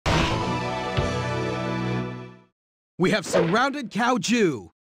We have surrounded Kaoju.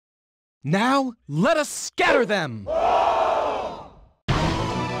 Now, let us scatter them!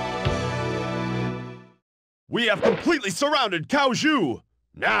 We have completely surrounded Kaoju!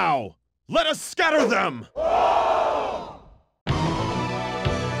 Now, let us scatter them!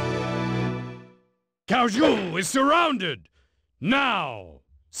 Kaoju is surrounded! Now,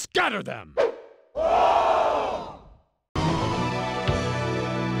 scatter them!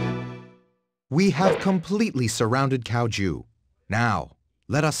 We have completely surrounded Kaoju. Now,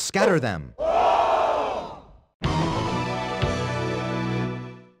 let us scatter them.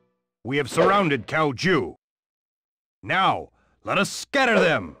 We have surrounded Kaoju. Now, let us scatter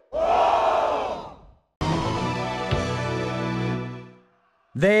them!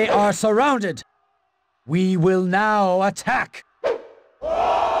 They are surrounded. We will now attack.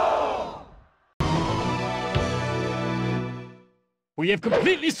 We have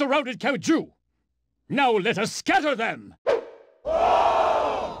completely surrounded Kaoju. Now let us scatter them!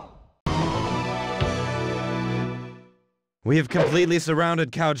 We have completely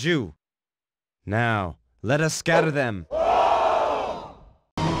surrounded Kaoju. Now, let us scatter them.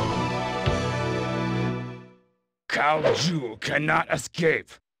 Kaoju cannot escape!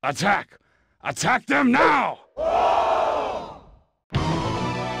 Attack! Attack them now!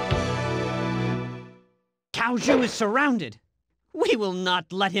 Kaoju is surrounded. We will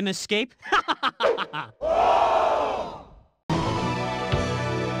not let him escape.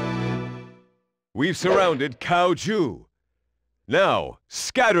 We've surrounded Kaoju. Now,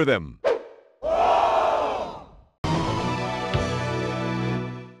 scatter them!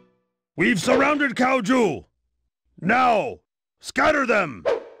 We've surrounded Kaoju. Now, scatter them!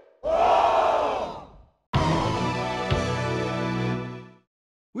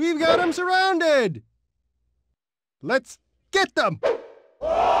 We've got them surrounded! Let's get them!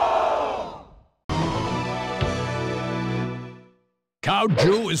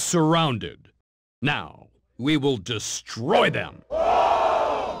 Kaoju is surrounded. Now, we will destroy them.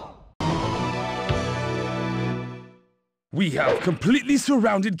 We have completely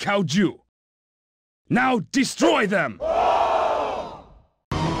surrounded Kaoju. Now destroy them!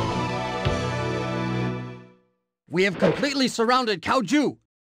 We have completely surrounded Kaoju.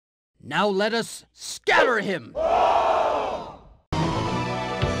 Now let us scatter him.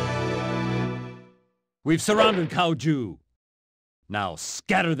 We've surrounded Kaoju. Now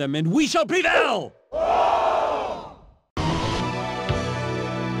scatter them and we shall prevail!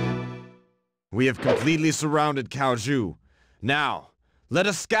 We have completely surrounded Kaoju. Now, let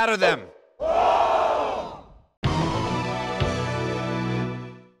us scatter them!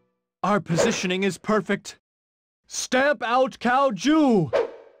 Our positioning is perfect. Stamp out Kaoju!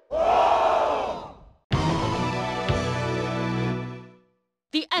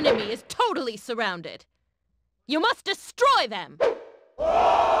 The enemy is totally surrounded. You must destroy them!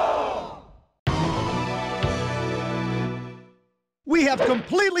 We have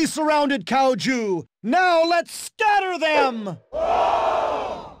completely surrounded Kaoju! Now let's scatter them!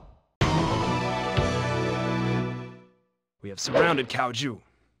 We have surrounded Kaoju.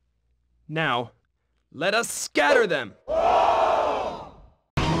 Now, let us scatter them!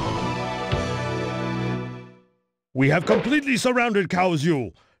 We have completely surrounded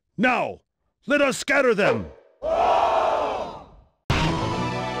Kaoju. Now, let us scatter them!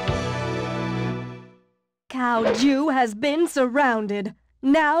 Kaoju has been surrounded.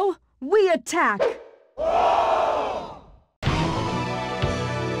 Now, we attack!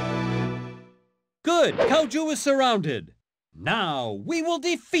 Good! Kaoju is surrounded. Now, we will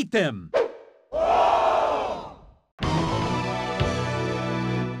defeat them!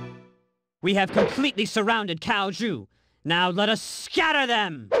 We have completely surrounded Kaoju. Now let us scatter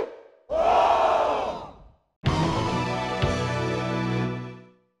them!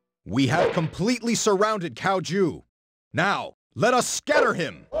 We have completely surrounded Kaoju. Now, let us scatter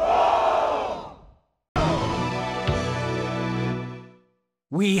him!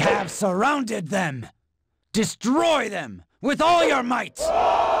 We have surrounded them! Destroy them with all your might!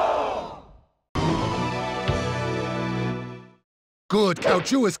 Good,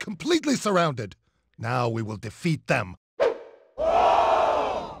 Kaoju is completely surrounded. Now we will defeat them.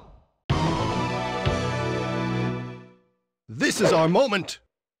 This is our moment.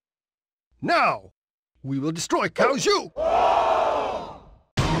 Now, we will destroy Kaoju!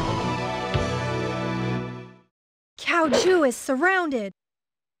 Kaoju is surrounded.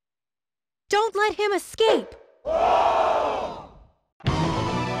 Don't let him escape.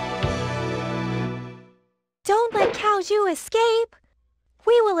 Don't let Kaoju escape.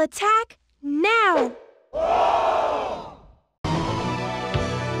 We will attack now.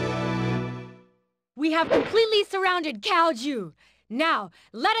 We have have completely surrounded Kaoju. Now,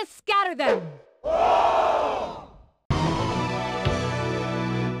 let us scatter them.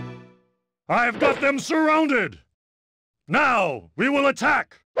 I've got them surrounded! Now, we will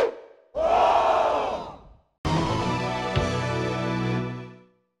attack!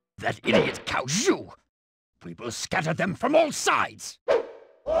 That idiot Kaoju! We will scatter them from all sides!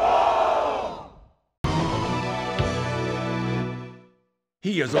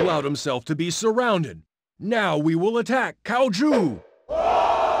 He has allowed himself to be surrounded. Now we will attack Kaoju!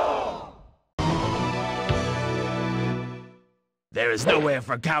 There is nowhere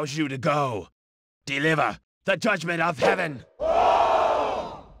for Kaoju to go. Deliver the judgment of heaven!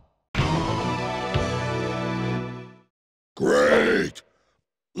 Great!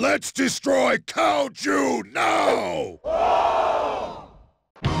 Let's destroy Kaoju now!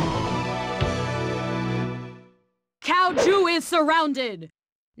 Kaoju is surrounded.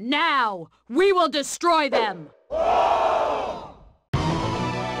 Now, we will destroy them.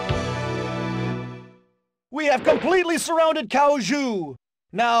 We have completely surrounded Kaoju.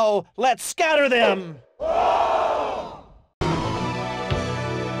 Now, let's scatter them.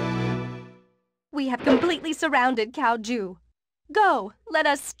 We have completely surrounded Kaoju. Go, let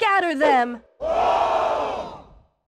us scatter them!